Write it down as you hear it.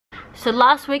So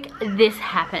last week this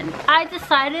happened. I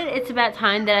decided it's about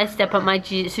time that I step up my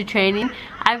jiu-jitsu training.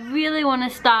 I really want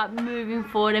to start moving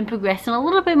forward and progressing a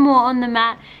little bit more on the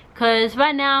mat, because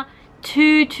right now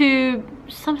 2 to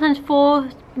sometimes 4,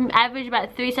 average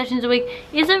about 3 sessions a week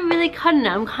isn't really cutting it.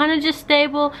 I'm kind of just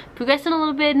stable, progressing a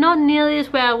little bit, not nearly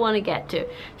as where I want to get to.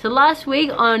 So last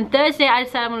week on Thursday I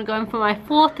decided I'm going to go in for my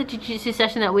 4th jiu-jitsu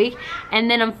session that week, and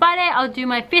then on Friday I'll do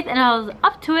my 5th, and I was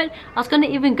up to it. I was going to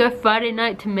even go Friday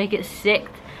night to make it 6th,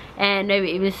 and maybe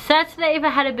even Saturday if I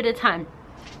had a bit of time.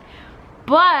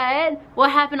 But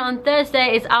what happened on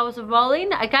Thursday is I was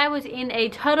rolling. A guy was in a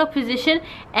turtle position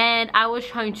and I was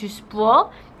trying to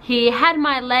sprawl. He had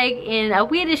my leg in a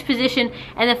weirdish position,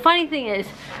 and the funny thing is,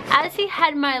 as he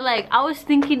had my leg, I was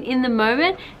thinking in the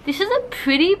moment, this is a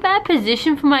pretty bad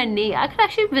position for my knee. I could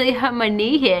actually really hurt my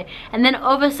knee here. And then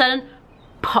all of a sudden,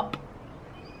 pop.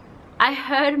 I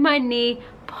heard my knee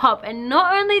pop, and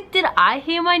not only did I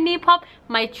hear my knee pop,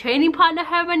 my training partner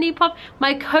heard my knee pop,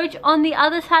 my coach on the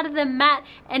other side of the mat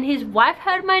and his wife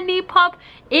heard my knee pop.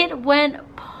 It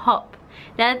went pop.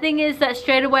 Now the thing is that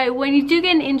straight away when you do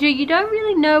get an injury, you don't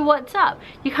really know what's up.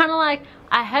 You're kind of like,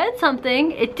 I heard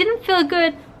something, it didn't feel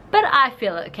good, but I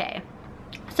feel okay.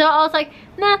 So I was like,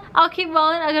 nah, I'll keep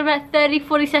rolling. I got about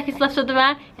 30-40 seconds left of the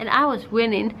round and I was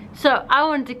winning, so I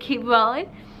wanted to keep rolling.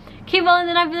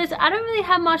 Then I realized I don't really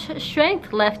have much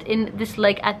strength left in this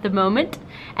leg at the moment.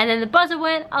 And then the buzzer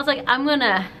went. I was like, I'm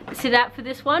gonna sit out for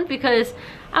this one because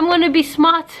I'm gonna be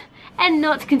smart and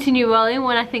not continue rolling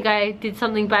when I think I did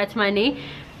something bad to my knee.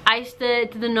 I just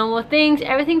did the normal things.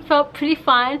 Everything felt pretty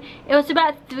fine. It was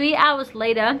about 3 hours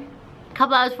later, a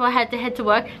couple hours before I had to head to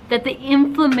work, that the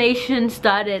inflammation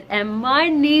started and my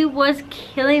knee was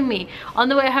killing me. On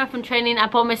the way home from training, I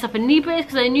bought myself a knee brace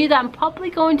because I knew that I'm probably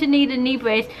going to need a knee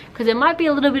brace because it might be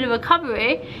a little bit of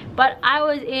recovery, but I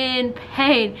was in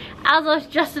pain. As I was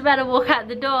just about to walk out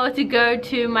the door to go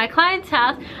to my client's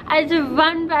house, I had to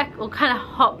run back, or kind of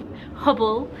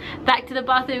hobble back to the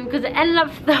bathroom because it ended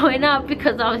up throwing up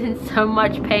because I was in so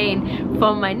much pain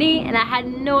from my knee and I had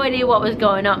no idea what was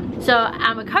going on. So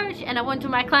I'm a coach and I went to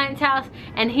my client's house,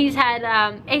 and he's had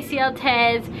ACL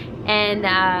tears and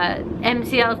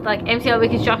MCL, like MCL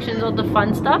reconstructions, all the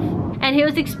fun stuff. And he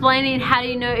was explaining how do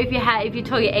you know if you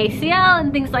tore your ACL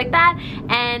and things like that,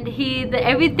 and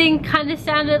everything kind of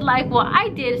sounded like what I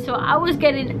did. So I was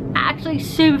getting actually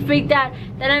super freaked out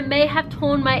that I may have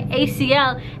torn my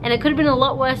ACL, and it could have been a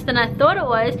lot worse than I thought it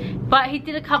was. But he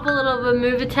did a couple little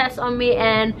remover tests on me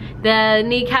and the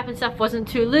kneecap and stuff wasn't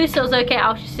too loose, so it was okay.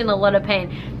 I was just in a lot of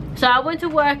pain. So I went to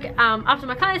work after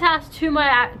my client's house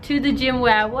to the gym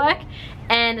where I work.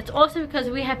 And it's awesome because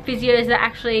we have physios that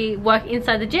actually work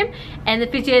inside the gym, and the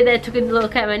physio there took a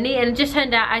look at my knee, and it just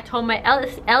turned out I tore my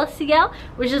LCL,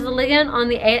 which is the ligament on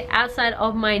the outside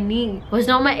of my knee. It was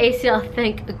not my ACL,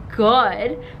 thank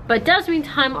God, but it does mean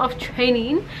time off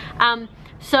training.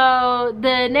 So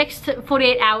the next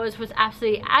 48 hours was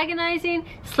absolutely agonizing.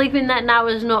 Sleeping that night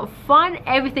was not fun.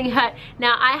 Everything hurt.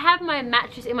 Now I have my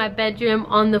mattress in my bedroom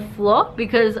on the floor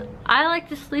because I like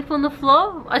to sleep on the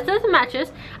floor. So there's a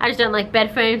mattress. I just don't like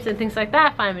bed frames and things like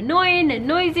that. I find them annoying and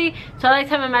noisy. So I like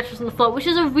to have my mattress on the floor, which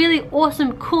is a really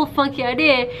awesome, cool, funky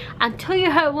idea until you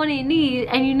hurt one of your knees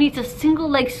and you need to single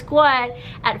leg squat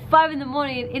at 5 in the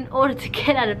morning in order to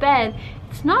get out of bed.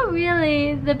 It's not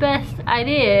really the best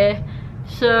idea.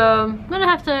 So I'm gonna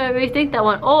have to rethink that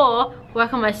one, or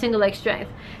work on my single leg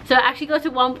strength. So I actually got to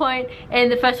one point in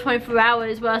the first 24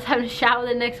 hours where I was having a shower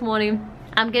the next morning.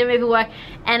 I'm getting ready for work,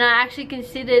 and I actually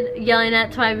considered yelling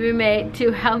out to my roommate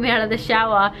to help me out of the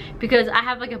shower because I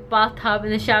have like a bathtub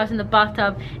and the shower's in the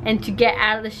bathtub, and to get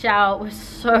out of the shower was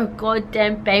so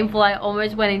goddamn painful. I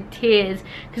almost went in tears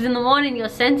because in the morning you're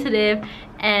sensitive,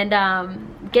 and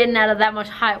getting out of that much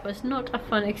height was not a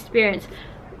fun experience.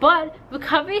 But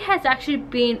recovery has actually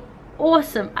been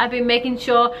awesome. I've been making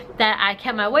sure that I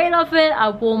kept my weight off it. I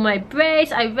wore my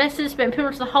brace. I rested, spent pretty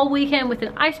much the whole weekend with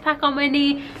an ice pack on my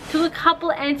knee. Took a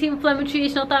couple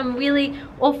anti-inflammatories. Not that I'm really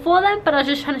all for them, but I was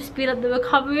just trying to speed up the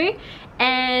recovery.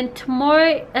 And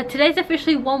tomorrow, today's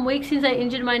officially 1 week since I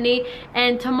injured my knee,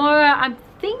 and tomorrow I'm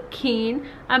thinking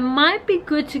I might be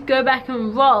good to go back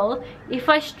and roll if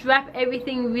I strap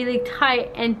everything really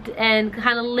tight and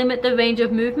kind of limit the range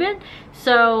of movement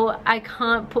so I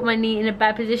can't put my knee in a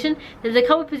bad position. There's a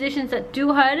couple of positions that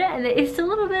do hurt it, and there is still a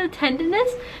little bit of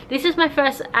tenderness. This is my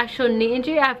first actual knee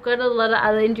injury. I've got a lot of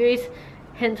other injuries,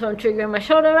 hence why I'm triggering my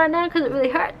shoulder right now because it really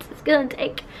hurts. It's gonna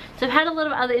take. So I've had a lot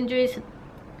of other injuries,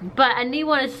 but a knee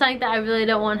one is something that I really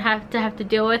don't want to have to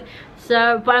deal with.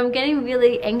 So, but I'm getting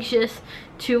really anxious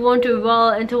to want to roll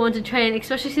and to want to train,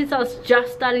 especially since I was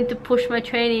just starting to push my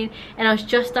training and I was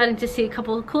just starting to see a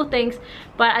couple of cool things.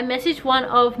 But I messaged one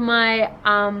of my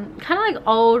kind of like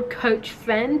old coach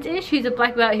friends-ish. He's a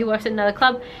black belt, he works at another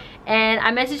club, and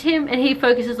I messaged him, and he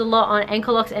focuses a lot on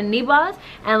ankle locks and knee bars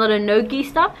and a lot of no-gi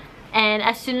stuff. And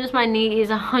as soon as my knee is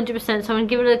 100%, so I'm gonna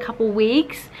give it a couple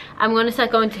weeks, I'm gonna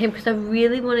start going to him because I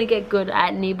really want to get good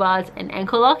at knee bars and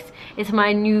ankle locks. It's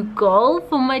my new goal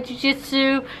for my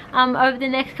jiu-jitsu over the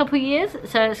next couple years,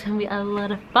 so it's gonna be a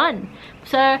lot of fun.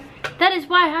 So that is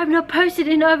why I've not posted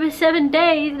in over 7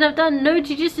 days, and I've done no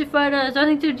jiu-jitsu photos,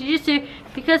 nothing to jiu-jitsu,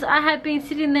 because I have been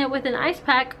sitting there with an ice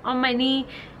pack on my knee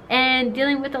and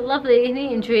dealing with a lovely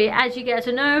knee injury. As you guys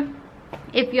will know,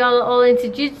 if y'all are all into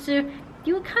jiu-jitsu,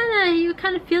 you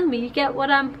kind of feel me. You get what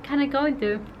I'm kind of going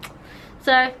through.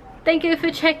 So thank you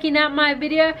for checking out my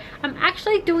video. I'm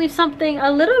actually doing something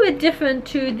a little bit different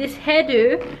to this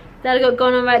hairdo that I got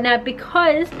going on right now,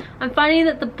 because I'm finding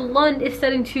that the blonde is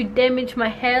starting to damage my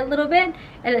hair a little bit,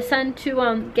 and it's starting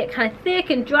to get kind of thick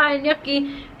and dry and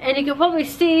yucky. And you can probably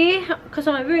see, because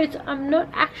of my roots, I'm not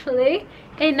actually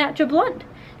a natural blonde.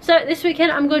 So this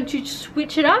weekend I'm going to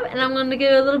switch it up, and I'm going to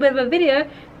give a little bit of a video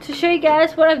to show you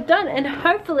guys what I've done, and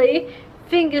hopefully,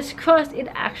 fingers crossed, it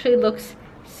actually looks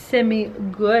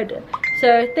semi-good.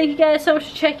 So thank you guys so much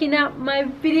for checking out my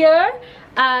video.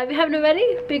 If you haven't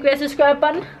already, big red subscribe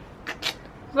button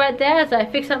right there as I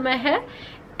fix up my hair.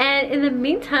 And in the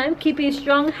meantime, keep being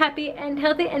strong, happy and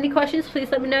healthy. Any questions,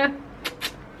 please let me know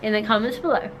in the comments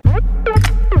below.